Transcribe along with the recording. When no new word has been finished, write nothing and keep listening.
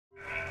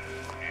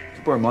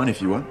Borrow mine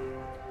if you want.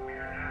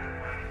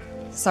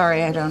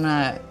 Sorry, I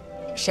don't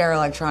share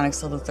electronics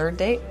till the third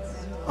date.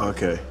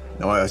 Okay.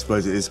 No, I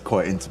suppose it is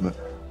quite intimate.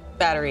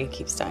 Battery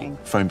keeps dying.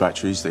 Phone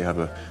batteries, they have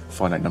a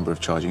finite number of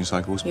charging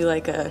cycles. You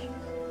like a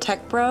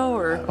tech bro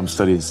or? I'm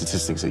studying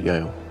statistics at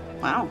Yale.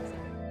 Wow.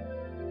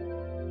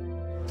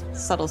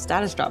 Subtle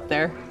status drop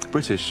there.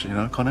 British, you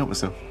know, can't help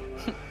myself.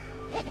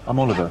 I'm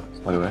Oliver,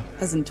 by the way.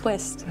 As in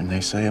twist. And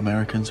they say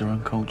Americans are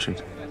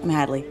uncultured. I'm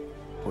Hadley.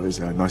 Well, is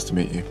that? Nice to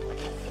meet you.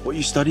 What are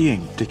you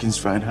studying, Dickens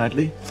fan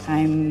Hadley?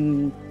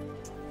 I'm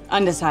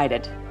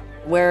undecided.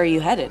 Where are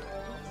you headed?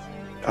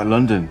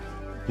 London.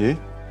 You?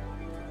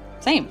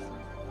 Same.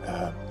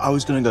 I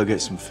was gonna go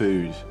get some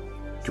food.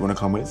 Do you want to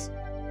come with?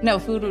 No,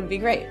 food would be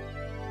great.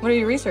 What are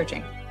you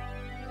researching?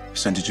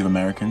 Percentage of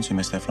Americans who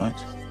miss their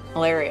flights.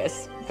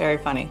 Hilarious. Very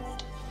funny.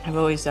 I've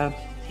always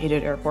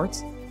hated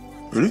airports.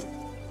 Really?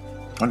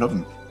 I love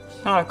them.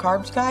 Not a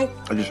carbs guy?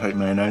 I just hate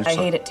mayonnaise. I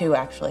hate it too,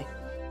 actually.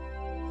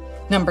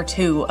 Number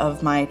 2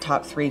 of my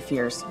top 3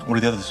 fears. What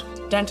are the others?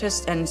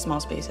 Dentists and small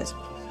spaces.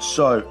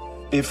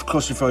 So, if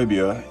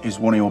claustrophobia is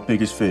one of your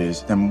biggest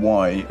fears, then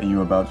why are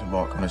you about to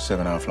embark on a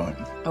 7-hour flight?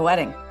 A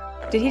wedding.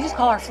 Did he just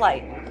call our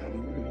flight?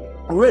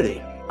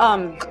 Already?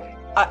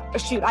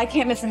 Shoot, I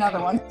can't miss another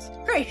one.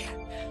 Great.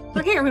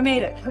 We're here, we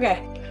made it.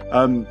 Okay.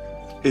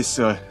 It's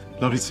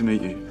lovely to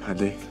meet you,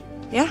 Hadley.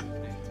 Yeah?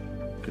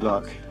 Good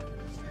luck.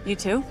 You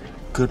too?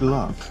 Good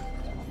luck?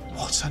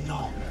 What's a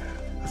knock?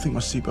 I think my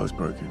seatbelt's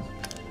broken.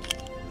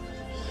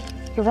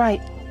 You're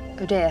right.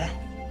 Oh dear.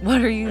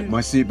 What are you?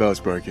 My seatbelt's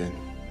broken.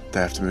 They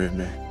have to move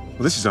me. Well,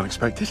 this is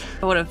unexpected.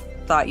 I would have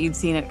thought you'd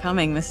seen it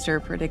coming,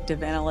 Mr. Predictive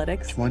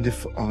Analytics. Do you mind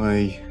if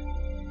I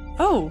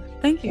Oh,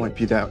 thank you. wipe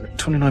you down?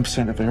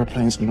 29% of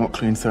airplanes are not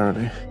cleaned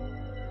thoroughly.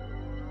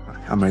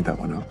 I made that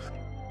one up.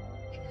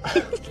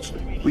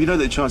 Well, you know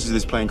that the chances of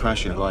this plane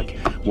crashing are like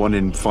 1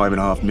 in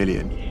 5.5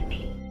 million.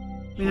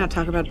 Can we not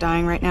talk about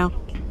dying right now?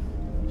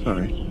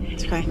 Sorry.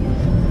 It's okay.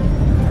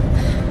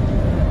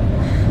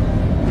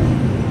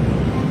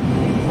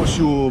 What's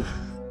your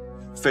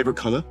favorite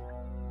color?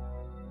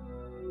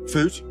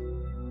 Food?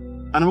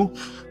 Animal?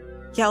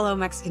 Yellow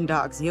Mexican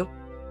dogs, you?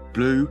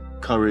 Blue,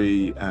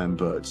 curry, and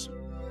birds.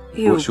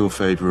 You. What's your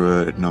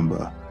favorite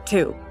number?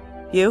 2.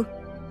 You?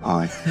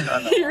 I.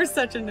 You're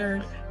such a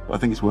nerd. I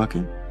think it's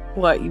working.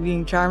 What, you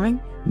being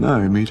charming? No,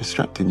 me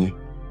distracting you.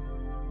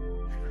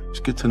 It's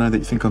good to know that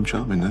you think I'm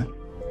charming, though.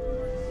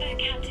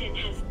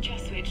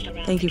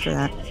 Thank you for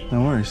that.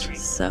 No worries.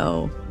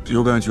 So,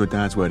 You're going to your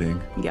dad's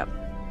wedding, yep.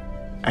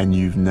 and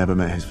you've never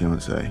met his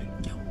fiancée?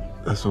 No.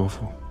 That's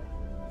awful.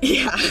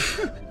 Yeah.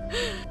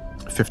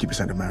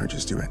 50% of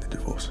marriages do end in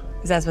divorce.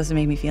 Is that supposed to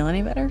make me feel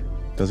any better?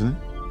 Doesn't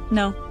it?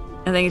 No.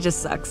 I think it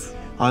just sucks.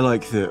 I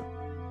like that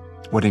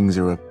weddings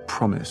are a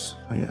promise,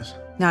 I guess.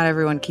 Not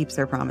everyone keeps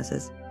their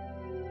promises.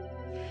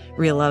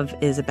 Real love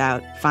is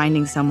about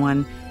finding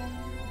someone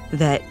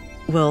that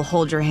will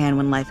hold your hand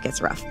when life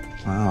gets rough.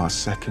 Wow, a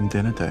second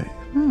dinner date.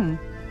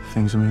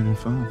 Things are moving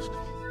fast.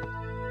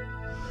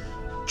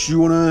 Do you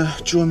want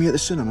to join me at the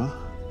cinema?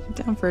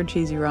 Down for a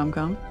cheesy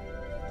rom-com.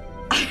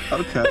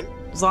 Okay.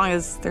 As long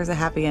as there's a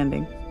happy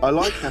ending. I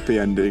like happy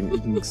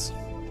endings.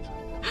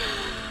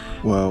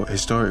 Well,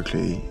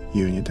 historically,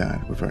 you and your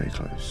dad were very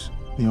close.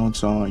 The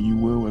odds are you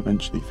will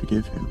eventually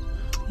forgive him.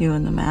 You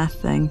and the math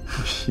thing.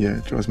 Yeah,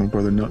 it drives my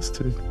brother nuts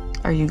too.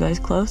 Are you guys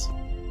close?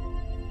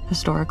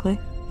 Historically?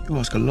 You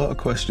ask a lot of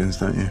questions,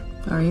 don't you?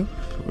 Are you?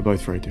 We're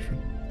both very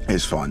different.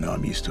 It's fine though,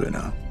 I'm used to it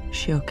now. Is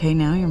she okay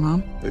now, your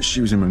mom?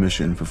 She was in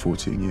remission for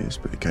 14 years,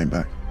 but it came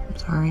back. I'm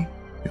sorry.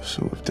 You're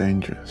sort of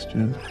dangerous, do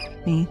you know?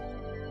 Me?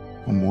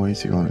 I'm way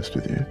too honest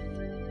with you.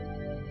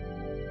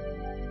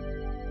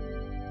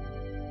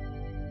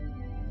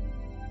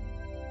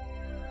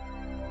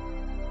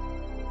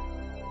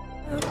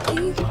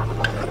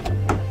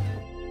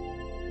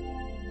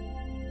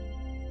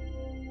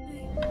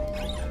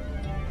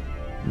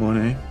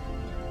 Morning.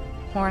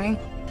 Morning.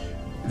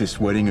 This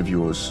wedding of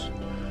yours,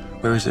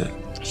 where is it?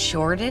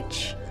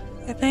 Shoreditch,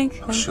 I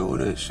think. Oh,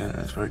 Shoreditch, yeah,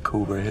 it's very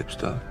cool, very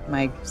hipster.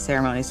 My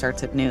ceremony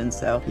starts at noon,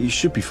 so. You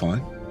should be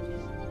fine,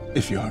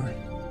 if you hurry.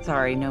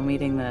 Sorry, no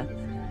meeting the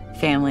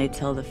family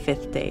till the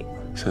 5th date.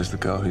 Says the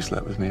girl who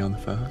slept with me on the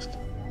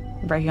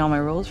 1st. Breaking all my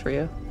rules for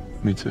you.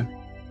 Me too.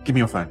 Give me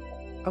your phone.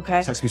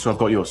 Okay. Text me so I've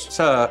got yours.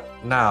 Sir,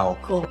 now.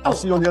 Cool. I'll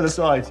see you on the other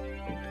side.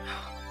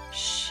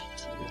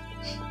 Shit.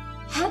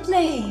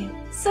 Hadley!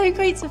 So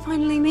great to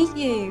finally meet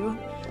you.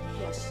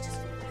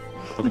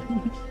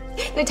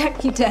 No,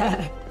 don't you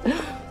dare.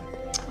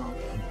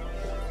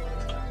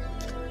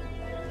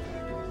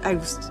 I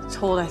was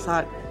told I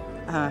thought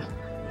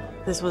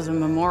this was a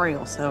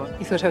memorial, so.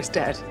 You thought I was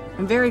dead?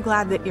 I'm very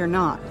glad that you're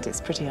not.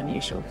 It's pretty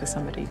unusual for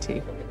somebody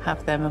to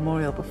have their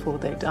memorial before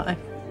they die.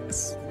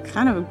 It's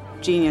kind of a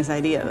genius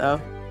idea, though.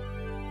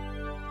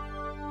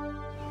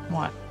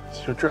 What?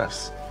 It's your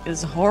dress.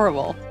 It's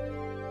horrible.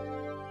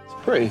 It's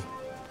pretty.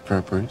 For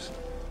a bruise.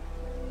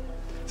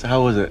 So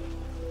how was it?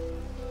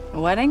 A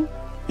wedding?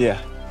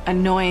 Yeah.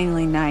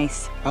 Annoyingly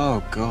nice.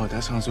 Oh God,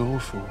 that sounds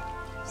awful.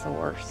 It's the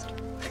worst.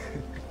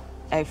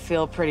 I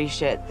feel pretty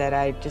shit that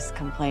I just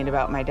complained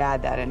about my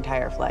dad that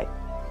entire flight.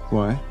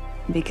 Why?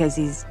 Because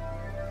he's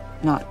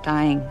not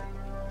dying.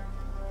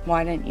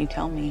 Why didn't you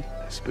tell me?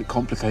 It's a bit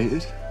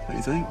complicated, don't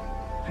you think?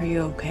 Are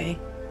you okay?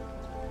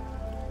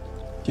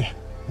 Yeah,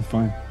 I'm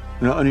fine.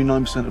 You know, only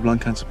 9% of lung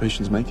cancer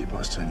patients make it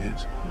past 10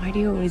 years. Why do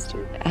you always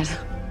do that?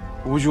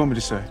 What would you want me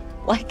to say?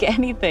 Like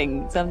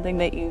anything, something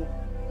that you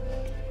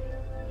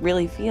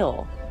really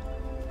feel.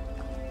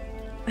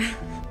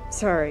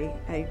 Sorry,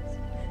 You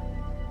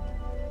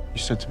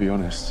said to be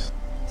honest.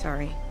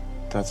 Sorry.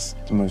 That's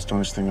the most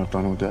honest thing I've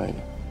done all day.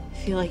 I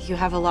feel like you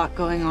have a lot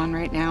going on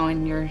right now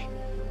and you're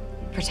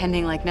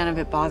pretending like none of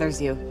it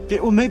bothers you. Yeah,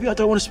 well, maybe I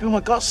don't want to spill my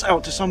guts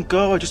out to some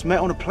girl I just met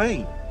on a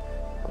plane.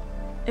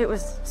 It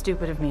was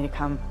stupid of me to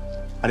come.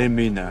 I didn't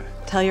mean that.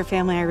 Tell your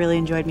family I really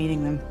enjoyed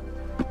meeting them.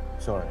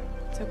 Sorry.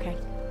 It's okay.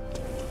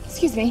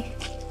 Excuse me.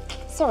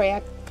 Sorry,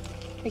 I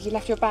think you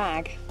left your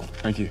bag.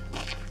 Thank you.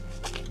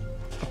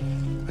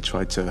 I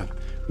tried to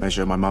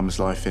measure my mum's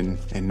life in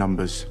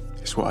numbers.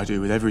 It's what I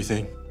do with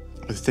everything.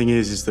 But the thing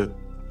is that,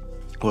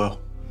 well,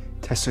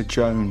 Tessa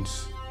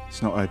Jones,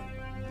 it's not a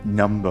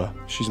number.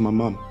 She's my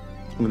mum.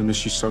 I'm gonna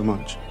miss you so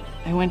much.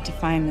 I went to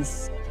find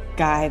this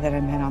guy that I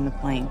met on the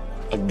plane.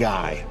 A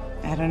guy?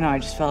 I don't know, I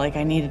just felt like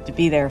I needed to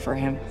be there for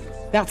him.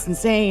 That's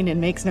insane, it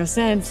makes no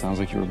sense. Sounds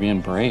like you were being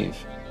brave.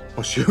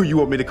 Oh, sure, you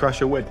want me to crash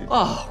your wedding?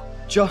 Oh,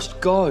 just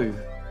go.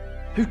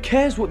 Who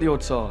cares what the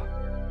odds are?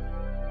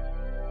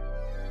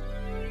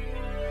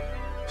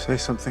 Say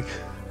something.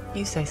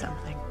 You say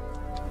something.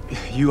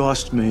 You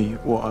asked me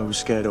what I was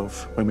scared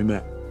of when we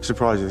met.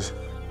 Surprises.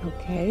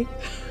 Okay.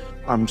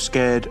 I'm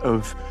scared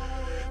of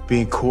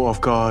being caught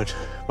off guard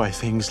by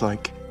things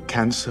like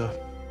cancer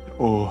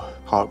or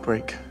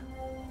heartbreak.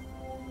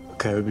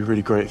 Okay, it would be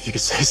really great if you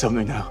could say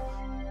something now.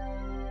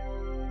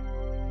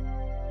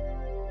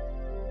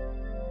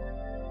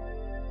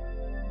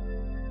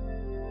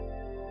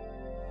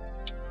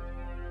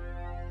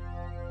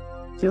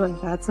 Do you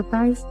like that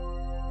surprise?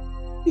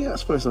 Yeah, I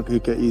suppose I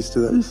could get used to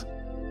those.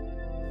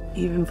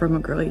 Even from a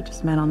girl you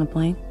just met on the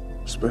plane?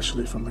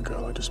 Especially from the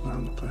girl I just met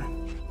on the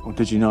plane. Well,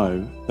 did you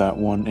know that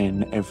 1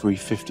 in every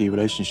 50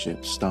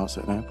 relationships starts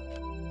at that?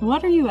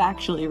 What are you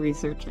actually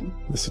researching?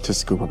 The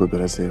statistical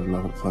probability of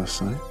love at first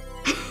sight.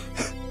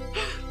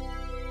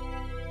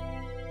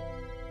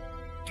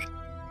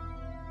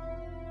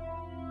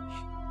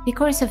 The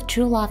course of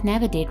true love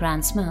never did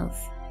run smooth.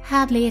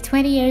 Hadley, a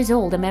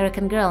 20-year-old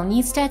American girl,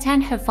 needs to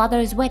attend her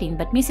father's wedding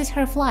but misses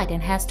her flight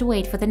and has to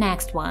wait for the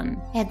next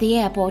one. At the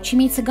airport, she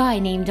meets a guy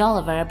named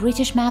Oliver, a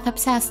British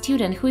math-obsessed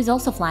student who is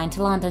also flying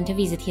to London to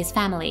visit his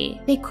family.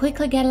 They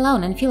quickly get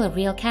along and feel a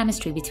real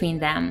chemistry between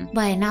them.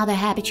 By another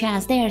happy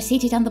chance, they are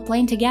seated on the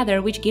plane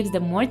together, which gives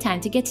them more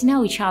time to get to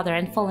know each other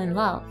and fall in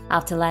love.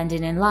 After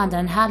landing in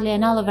London, Hadley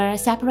and Oliver are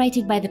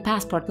separated by the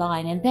passport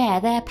line, and there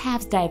their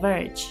paths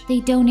diverge. They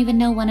don't even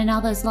know one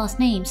another's last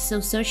names, so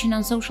searching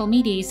on social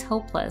media is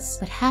hopeless.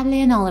 But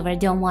Hadley and Oliver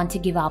don't want to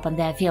give up on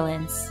their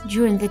feelings.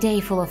 During the day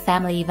full of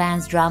family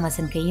events, dramas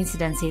and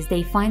coincidences,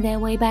 they find their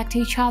way back to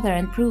each other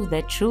and prove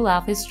that true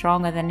love is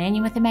stronger than any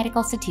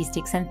mathematical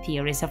statistics and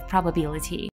theories of probability.